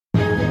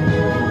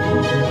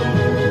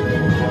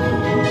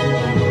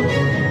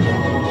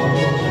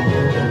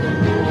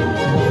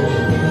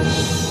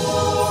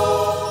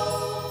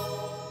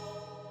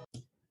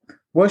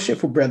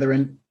Worshipful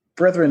brethren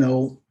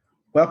all,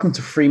 welcome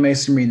to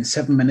Freemasonry in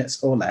 7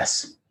 minutes or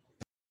less.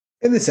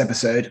 In this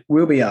episode,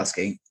 we'll be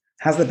asking,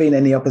 has there been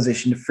any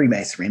opposition to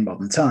Freemasonry in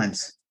modern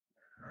times?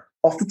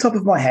 Off the top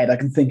of my head, I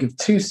can think of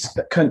two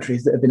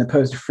countries that have been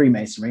opposed to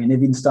Freemasonry and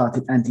have even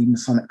started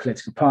anti-Masonic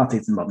political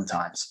parties in modern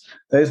times,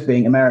 those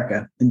being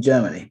America and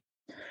Germany.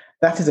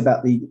 That is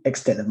about the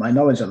extent of my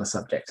knowledge on the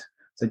subject.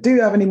 So do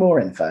you have any more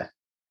info?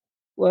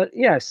 Well,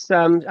 yes,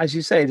 as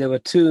you say, there were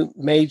two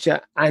major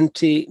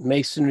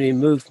anti-Masonry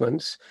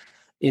movements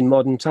in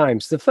modern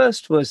times. The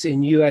first was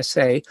in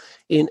USA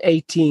in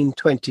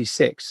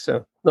 1826,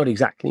 so not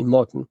exactly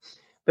modern.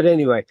 But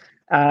anyway,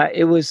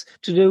 it was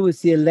to do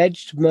with the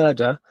alleged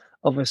murder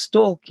of a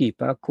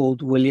storekeeper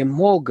called William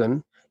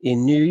Morgan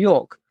in New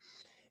York.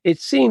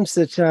 It seems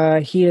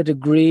that he had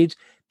agreed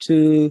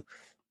to,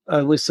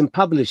 with some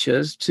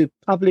publishers, to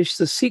publish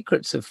the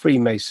secrets of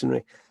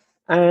Freemasonry,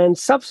 and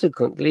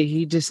subsequently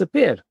he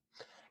disappeared.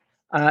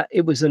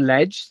 It was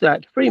alleged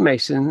that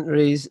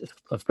Freemasons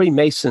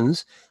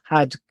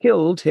had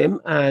killed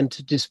him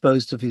and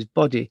disposed of his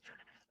body.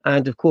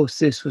 And of course,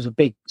 this was a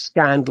big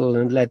scandal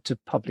and led to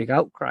public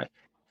outcry.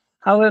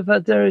 However,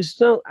 there is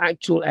no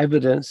actual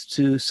evidence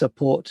to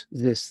support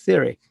this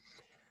theory.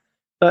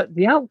 But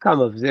the outcome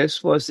of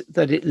this was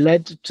that it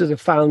led to the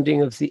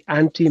founding of the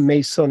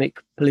anti-Masonic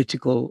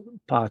political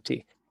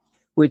party,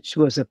 which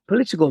was a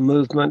political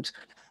movement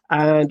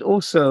and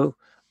also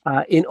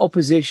in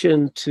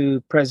opposition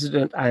to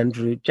President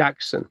Andrew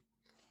Jackson.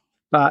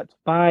 But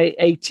by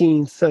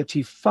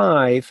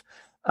 1835,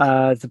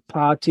 the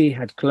party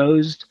had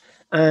closed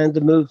and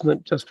the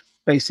movement just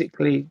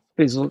basically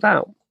fizzled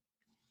out.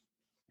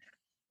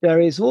 There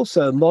is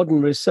also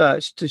modern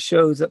research to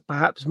show that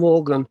perhaps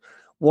Morgan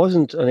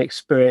wasn't an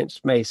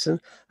experienced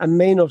Mason and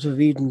may not have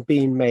even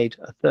been made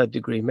a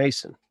third-degree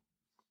Mason.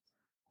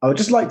 I would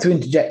just like to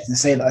interject and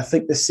say that I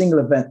think this single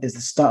event is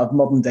the start of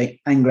modern-day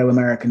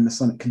Anglo-American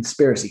Masonic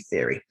conspiracy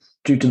theory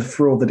due to the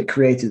fraud that it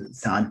created at the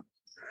time.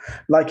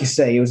 Like you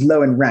say, it was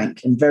low in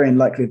rank and very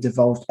unlikely to have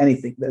divulged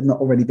anything that had not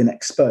already been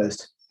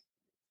exposed.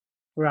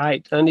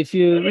 Right. And if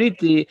you read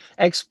the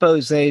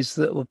exposés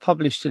that were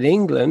published in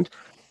England,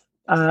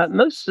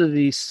 most of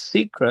these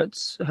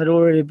secrets had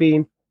already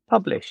been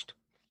published.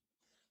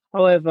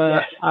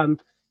 However,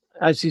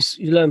 as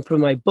you learn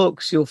from my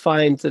books, you'll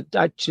find that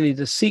actually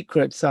the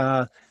secrets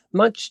are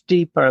much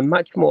deeper and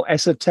much more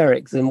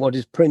esoteric than what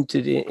is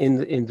printed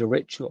in the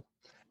ritual.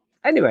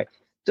 Anyway,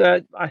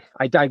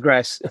 I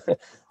digress.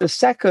 The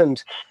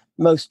second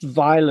most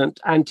violent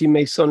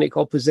anti-Masonic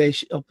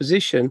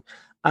opposition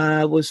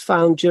was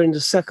found during the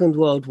Second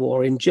World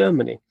War in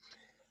Germany.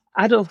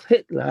 Adolf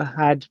Hitler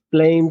had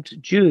blamed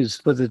Jews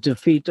for the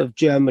defeat of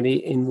Germany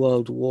in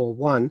World War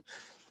I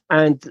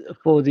and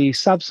for the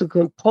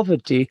subsequent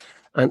poverty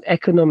and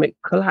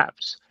economic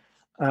collapse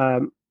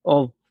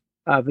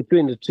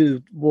between the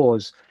two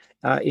wars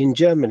in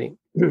Germany.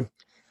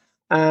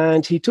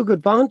 And he took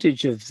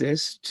advantage of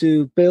this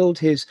to build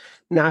his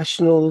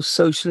National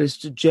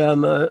Socialist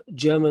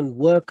German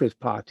Workers'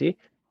 Party,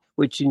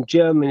 which in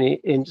German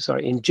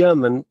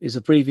is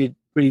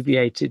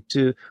abbreviated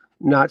to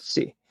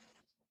Nazi.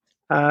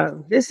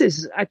 This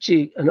is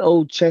actually an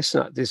old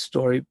chestnut, this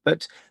story,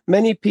 but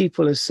many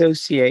people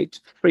associate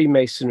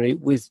Freemasonry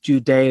with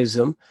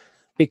Judaism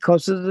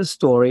because of the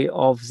story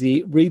of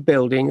the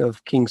rebuilding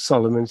of King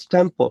Solomon's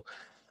temple.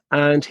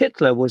 And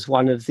Hitler was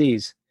one of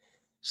these.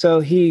 So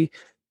he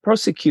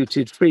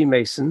prosecuted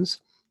Freemasons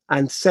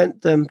and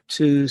sent them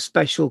to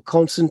special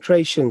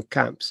concentration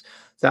camps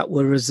that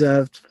were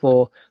reserved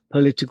for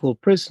political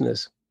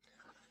prisoners.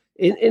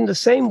 In the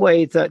same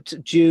way that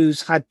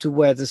Jews had to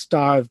wear the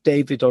Star of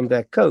David on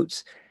their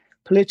coats,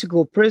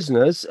 political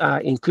prisoners,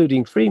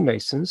 including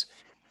Freemasons,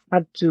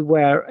 had to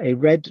wear a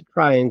red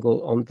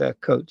triangle on their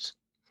coats.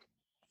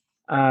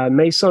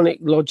 Masonic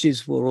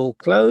lodges were all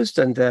closed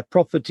and their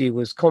property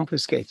was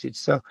confiscated.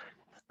 So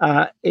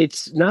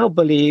it's now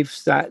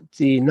believed that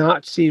the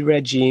Nazi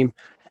regime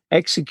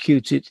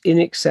executed in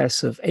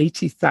excess of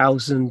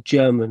 80,000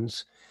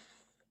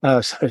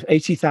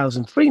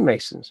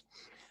 Freemasons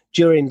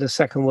during the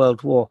Second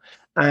World War.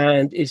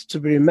 And it's to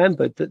be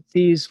remembered that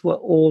these were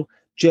all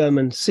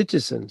German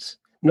citizens,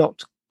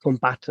 not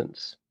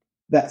combatants.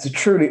 That's a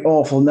truly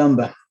awful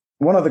number.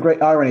 One of the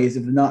great ironies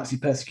of the Nazi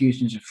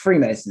persecutions of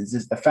Freemasons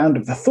is the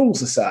founder of the Thule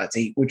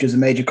Society, which was a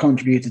major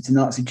contributor to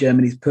Nazi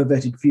Germany's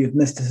perverted view of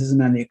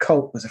mysticism and the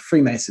occult, was a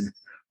Freemason,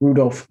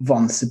 Rudolf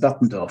von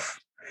Sebottendorf.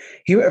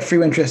 He wrote a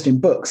few interesting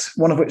books,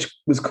 one of which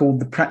was called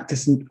The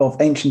Practice of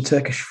Ancient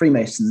Turkish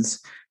Freemasons,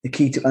 The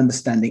Key to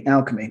Understanding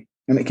Alchemy,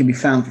 and it can be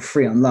found for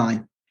free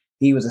online.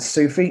 He was a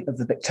Sufi of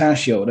the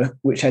Bektashi order,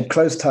 which had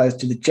close ties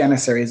to the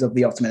Janissaries of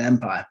the Ottoman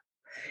Empire.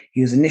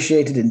 He was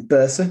initiated in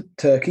Bursa,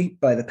 Turkey,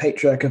 by the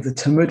patriarch of the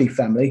Tamudi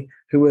family,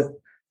 who were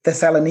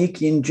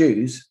Thessalonikian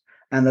Jews,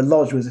 and the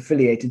lodge was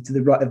affiliated to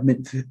the Rite of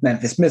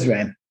Memphis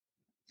Mizraim.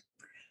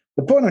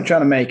 The point I'm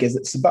trying to make is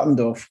that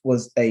Sebottendorf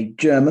was a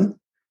German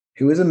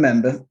who was a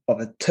member of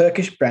a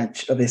Turkish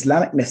branch of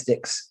Islamic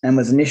mystics and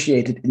was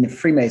initiated in the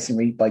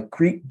Freemasonry by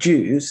Greek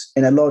Jews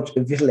in a lodge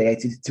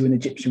affiliated to an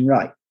Egyptian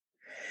rite.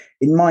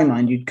 In my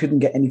mind, you couldn't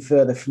get any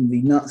further from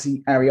the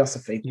Nazi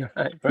Ariosophy,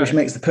 which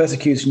makes the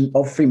persecution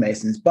of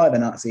Freemasons by the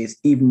Nazis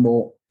even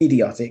more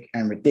idiotic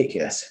and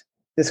ridiculous.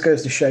 This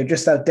goes to show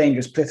just how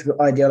dangerous political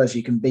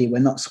ideology can be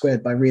when not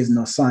squared by reason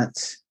or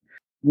science.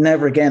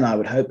 Never again, I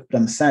would hope, but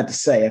I'm sad to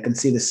say I can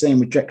see the same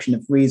rejection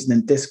of reason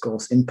and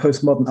discourse in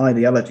postmodern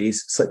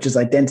ideologies such as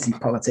identity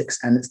politics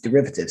and its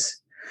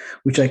derivatives,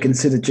 which I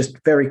consider just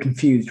very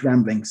confused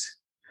ramblings.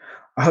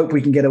 I hope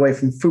we can get away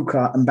from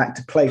Foucault and back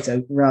to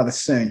Plato rather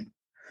soon.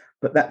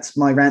 But that's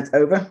my rant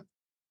over.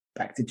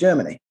 Back to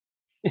Germany.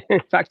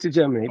 Back to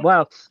Germany.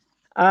 Well,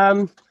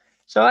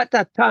 so at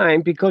that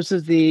time, because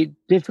of the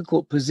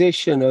difficult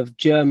position of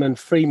German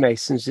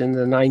Freemasons in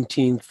the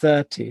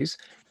 1930s,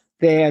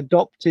 they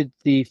adopted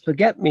the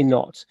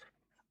forget-me-not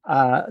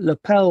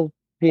lapel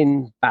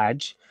pin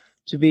badge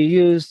to be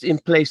used in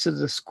place of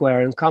the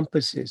square and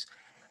compasses.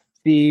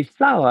 The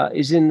flower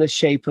is in the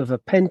shape of a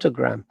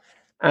pentagram,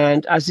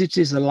 and as it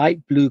is a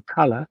light blue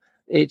color,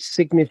 it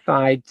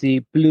signified the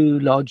Blue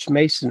Lodge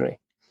Masonry.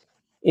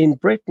 In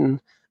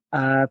Britain,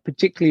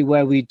 particularly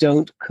where we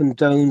don't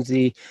condone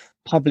the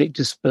public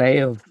display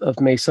of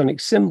Masonic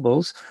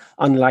symbols,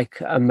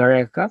 unlike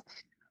America,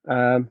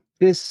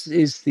 this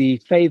is the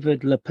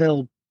favored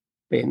lapel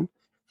pin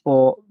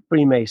for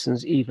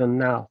Freemasons even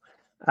now.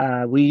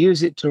 We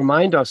use it to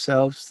remind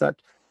ourselves that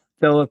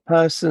though a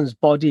person's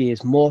body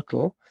is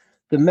mortal,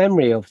 the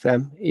memory of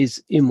them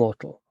is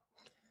immortal.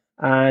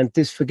 And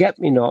this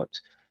forget-me-not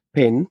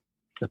pin,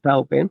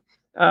 lapel pin,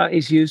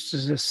 is used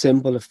as a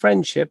symbol of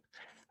friendship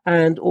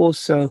and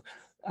also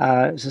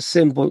as a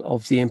symbol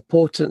of the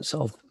importance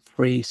of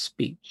free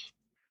speech.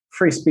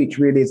 Free speech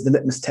really is the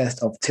litmus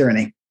test of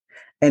tyranny.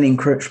 Any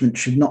encroachment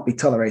should not be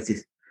tolerated.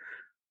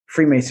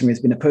 Freemasonry has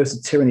been opposed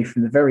to tyranny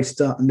from the very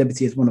start, and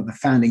liberty is one of the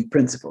founding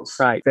principles.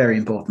 Right. Very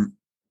important.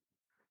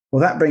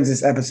 Well, that brings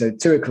this episode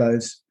to a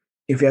close.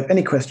 If you have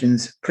any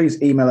questions,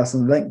 please email us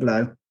on the link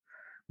below.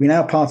 We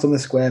now part on the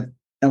square,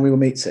 and we will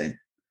meet soon.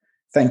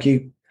 Thank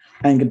you,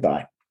 and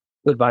goodbye.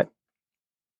 Goodbye.